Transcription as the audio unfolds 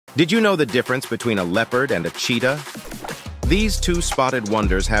Did you know the difference between a leopard and a cheetah? These two spotted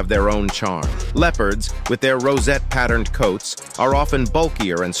wonders have their own charm. Leopards, with their rosette-patterned coats, are often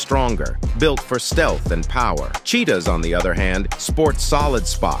bulkier and stronger, built for stealth and power. Cheetahs, on the other hand, sport solid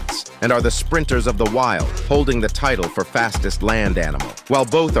spots and are the sprinters of the wild, holding the title for fastest land animal. While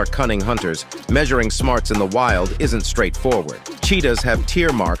both are cunning hunters, measuring smarts in the wild isn't straightforward. Cheetahs have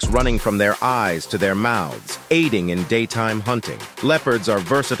tear marks running from their eyes to their mouths, aiding in daytime hunting. Leopards are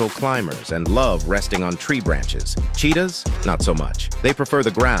versatile climbers and love resting on tree branches. Cheetahs? Not so much. They prefer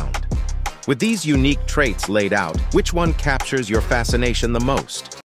the ground. With these unique traits laid out, which one captures your fascination the most?